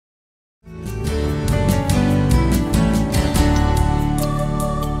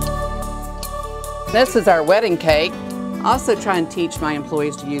This is our wedding cake. I also try and teach my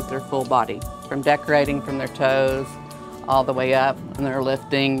employees to use their full body, from decorating from their toes all the way up when they're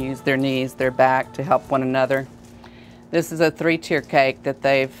lifting, use their knees, their back to help one another. This is a 3-tier cake that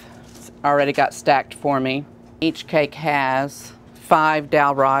they've already got stacked for me. Each cake has 5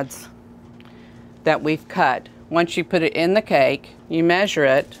 dowel rods that we've cut. Once you put it in the cake, you measure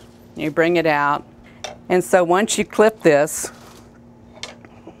it, you bring it out, and so once you clip this,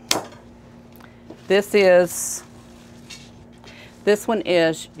 this one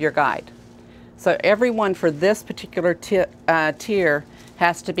is your guide. So every one for this particular tier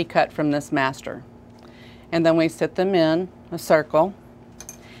has to be cut from this master. And then we sit them in a circle.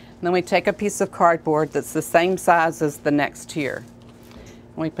 And then we take a piece of cardboard that's the same size as the next tier.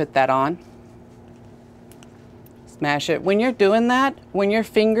 And we put that on. Smash it. When you're doing that, when your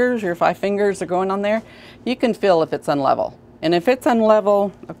 5 fingers are going on there, you can feel if it's unlevel. And if it's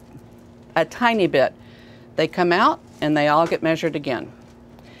unlevel a tiny bit, they come out and they all get measured again.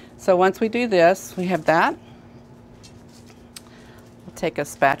 So once we do this, we have that. We'll take a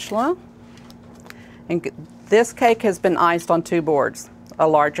spatula. And this cake has been iced on 2 boards, a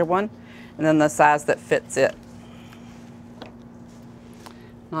larger one, and then the size that fits it.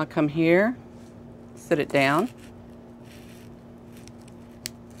 And I'll come here, sit it down,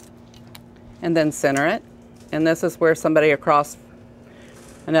 and then center it. And this is where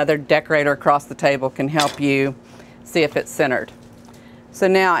another decorator across the table can help you see if it's centered. So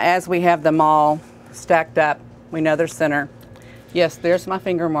now as we have them all stacked up, we know they're centered. Yes, there's my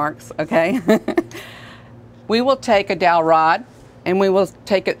finger marks, okay? We will take a dowel rod and we will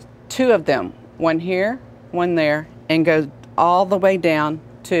take 2 of them, one here, one there, and go all the way down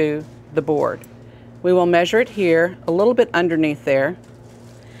to the board. We will measure it here, a little bit underneath there.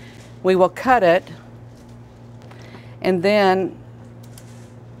 We will cut it, and then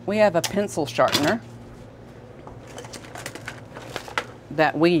we have a pencil sharpener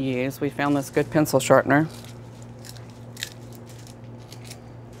that we use. We found this good pencil sharpener.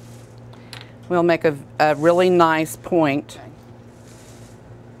 We'll make a really nice point.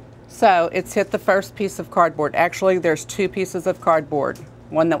 So it's hit the first piece of cardboard. Actually, there's 2 pieces of cardboard.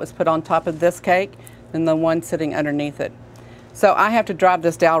 One that was put on top of this cake, and the one sitting underneath it. So I have to drive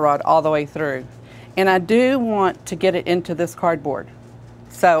this dowel rod all the way through. And I do want to get it into this cardboard.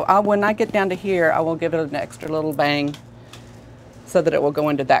 So when I get down to here, I will give it an extra little bang so that it will go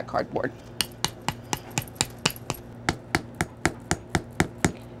into that cardboard.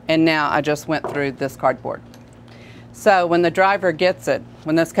 And now I just went through this cardboard. So when the driver gets it,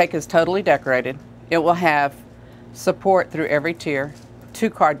 when this cake is totally decorated, it will have support through every tier, 2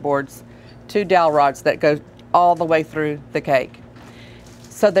 cardboards, 2 dowel rods that go all the way through the cake.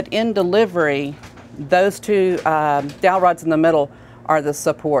 So that in delivery, those 2 dowel rods in the middle are the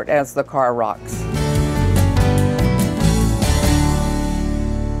support as the car rocks.